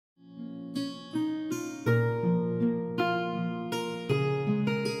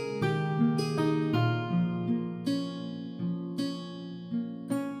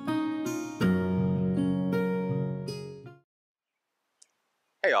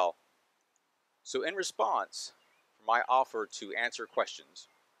So in response for my offer to answer questions,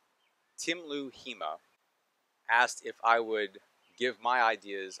 Timlu Hema asked if I would give my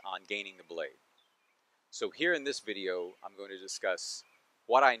ideas on gaining the blade. So here in this video, I'm going to discuss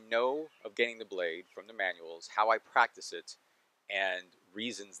what I know of gaining the blade from the manuals, how I practice it, and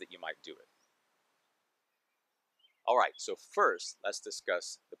reasons that you might do it. Alright, so first let's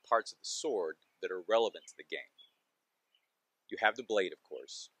discuss the parts of the sword that are relevant to the game. You have the blade, of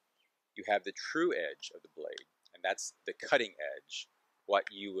course. You have the true edge of the blade, and that's the cutting edge, what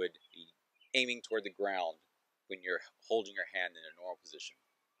you would be aiming toward the ground when you're holding your hand in a normal position.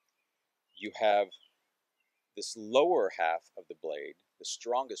 You have this lower half of the blade, the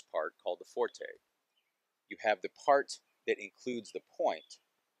strongest part, called the forte. You have the part that includes the point,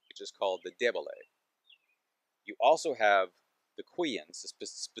 which is called the debole. You also have the quillon,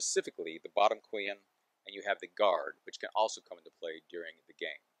 specifically the bottom quillon, and you have the guard, which can also come into play during the game.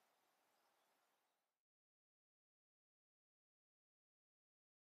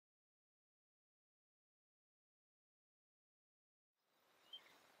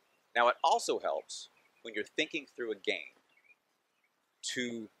 Now it also helps when you're thinking through a game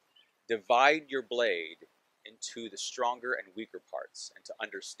to divide your blade into the stronger and weaker parts and to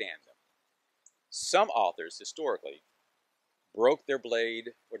understand them. Some authors historically broke their blade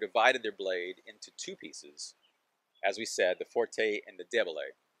or divided their blade into two pieces, as we said, the forte and the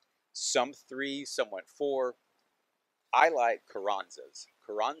debole. Some three, some went four. I like Carranza's.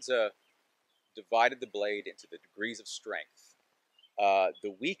 Carranza divided the blade into the degrees of strength.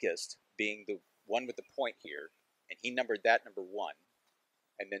 The weakest being the one with the point here, and he numbered that number 1.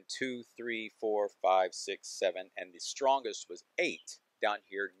 And then 2, 3, 4, 5, 6, 7, and the strongest was 8 down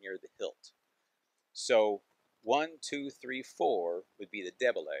here near the hilt. So 1, 2, 3, 4 would be the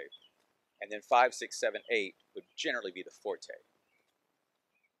debole, and then 5, 6, 7, 8 would generally be the forte.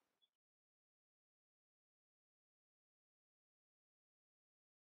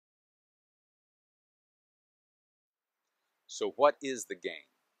 So what is the gain?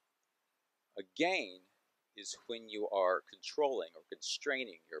 A gain is when you are controlling or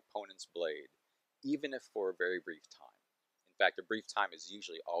constraining your opponent's blade, even if for a very brief time. In fact, a brief time is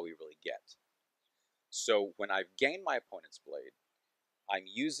usually all we really get. So when I've gained my opponent's blade, I'm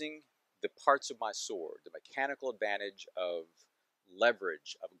using the parts of my sword, the mechanical advantage of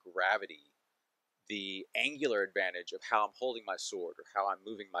leverage, of gravity, the angular advantage of how I'm holding my sword or how I'm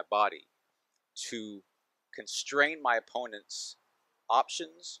moving my body to constrain my opponent's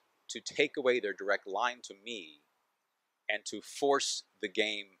options, to take away their direct line to me, and to force the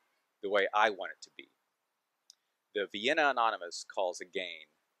game the way I want it to be. The Vienna Anonymous calls a gain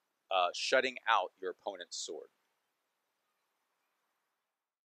shutting out your opponent's sword.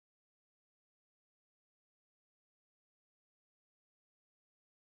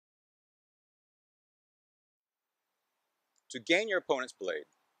 To gain your opponent's blade,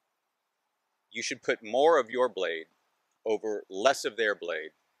 you should put more of your blade over less of their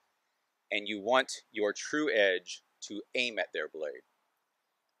blade, and you want your true edge to aim at their blade.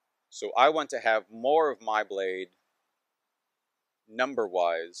 So I want to have more of my blade,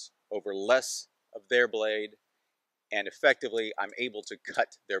 number-wise, over less of their blade, and effectively I'm able to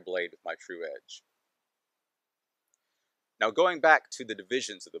cut their blade with my true edge. Now going back to the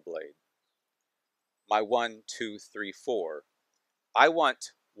divisions of the blade, my 1, 2, 3, 4, I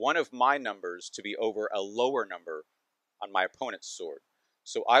want one of my numbers to be over a lower number on my opponent's sword.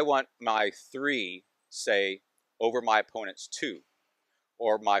 So I want my 3, say, over my opponent's 2,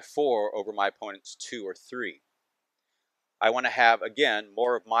 or my 4 over my opponent's 2 or 3. I want to have, again,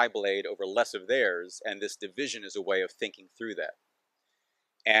 more of my blade over less of theirs, and this division is a way of thinking through that.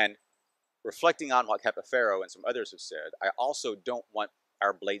 And reflecting on what Capoferro and some others have said, I also don't want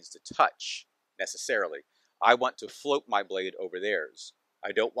our blades to touch, necessarily. I want to float my blade over theirs.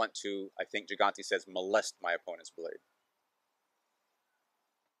 I don't want to, I think Gigante says, molest my opponent's blade.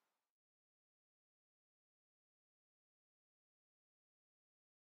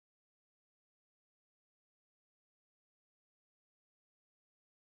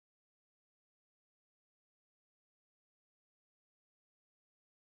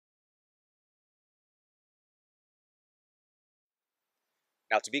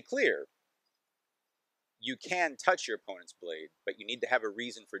 Now, to be clear, you can touch your opponent's blade, but you need to have a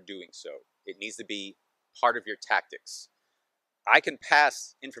reason for doing so. It needs to be part of your tactics. I can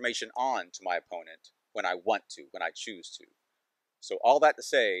pass information on to my opponent when I want to, when I choose to. So all that to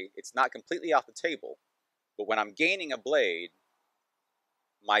say, it's not completely off the table, but when I'm gaining a blade,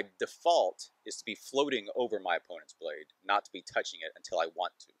 my default is to be floating over my opponent's blade, not to be touching it until I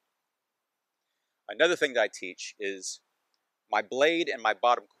want to. Another thing that I teach is my blade and my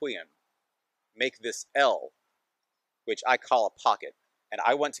bottom quillon make this L, which I call a pocket, and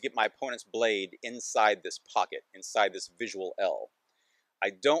I want to get my opponent's blade inside this pocket, inside this visual L. I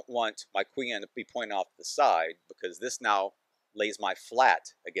don't want my queen to be pointing off to the side because this now lays my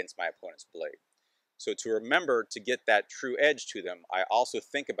flat against my opponent's blade. So to remember to get that true edge to them, I also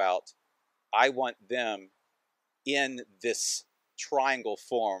think about I want them in this triangle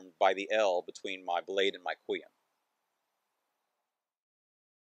formed by the L between my blade and my queen.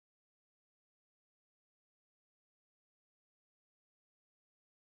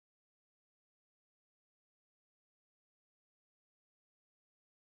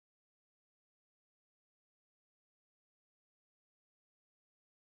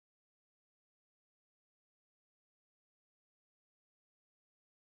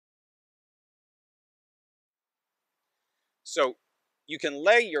 So you can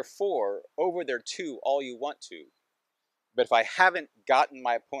lay your 4 over their 2 all you want to, but if I haven't gotten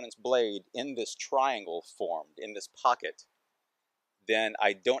my opponent's blade in this triangle formed, in this pocket, then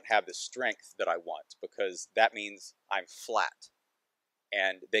I don't have the strength that I want, because that means I'm flat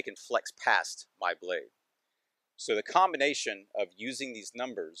and they can flex past my blade. So the combination of using these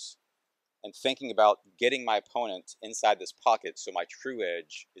numbers and thinking about getting my opponent inside this pocket so my true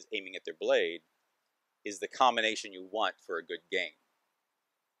edge is aiming at their blade is the combination you want for a good game.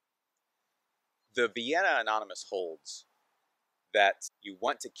 The Vienna Anonymous holds that you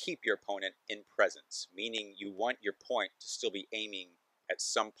want to keep your opponent in presence, meaning you want your point to still be aiming at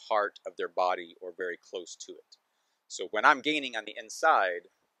some part of their body or very close to it. So when I'm gaining on the inside,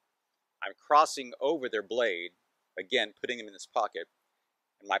 I'm crossing over their blade, again putting them in this pocket,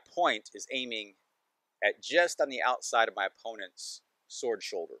 and my point is aiming at just on the outside of my opponent's sword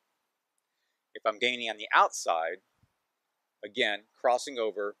shoulder. If I'm gaining on the outside, again crossing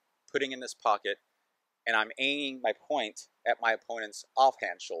over, putting in this pocket, and I'm aiming my point at my opponent's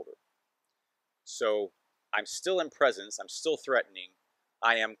offhand shoulder. So I'm still in presence, I'm still threatening,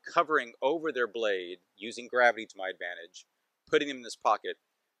 I am covering over their blade, using gravity to my advantage, putting them in this pocket,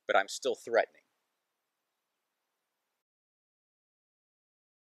 but I'm still threatening.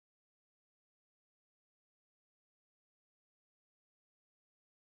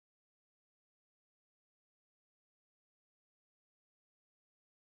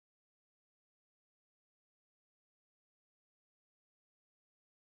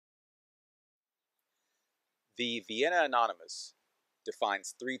 The Vienna Anonymous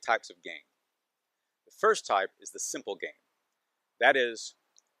defines 3 types of game. The first type is the simple game. That is,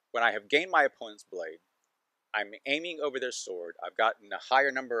 when I have gained my opponent's blade, I'm aiming over their sword, I've gotten a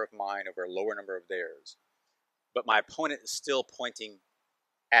higher number of mine over a lower number of theirs, but my opponent is still pointing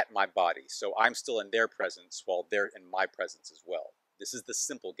at my body, so I'm still in their presence while they're in my presence as well. This is the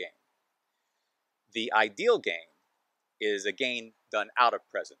simple game. The ideal game is a game done out of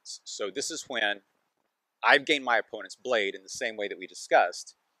presence. So this is when I've gained my opponent's blade in the same way that we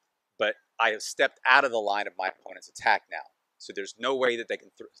discussed, but I have stepped out of the line of my opponent's attack now. So there's no way that they can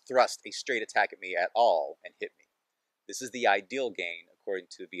thrust a straight attack at me at all and hit me. This is the ideal game according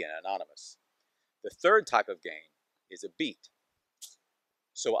to Vienna Anonymous. The third type of game is a beat.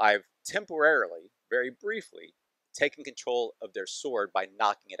 So I've temporarily, very briefly, taken control of their sword by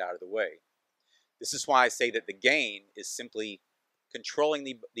knocking it out of the way. This is why I say that the gain is simply controlling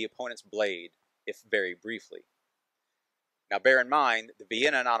the opponent's blade, if very briefly. Now bear in mind, the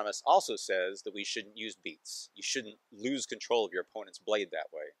Vienna Anonymous also says that we shouldn't use beats. You shouldn't lose control of your opponent's blade that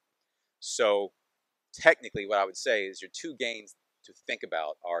way. So technically what I would say is your 2 games to think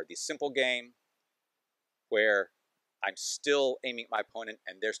about are the simple game, where I'm still aiming at my opponent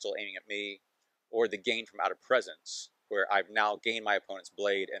and they're still aiming at me, or the gain from out of presence, where I've now gained my opponent's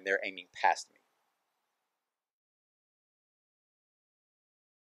blade and they're aiming past me.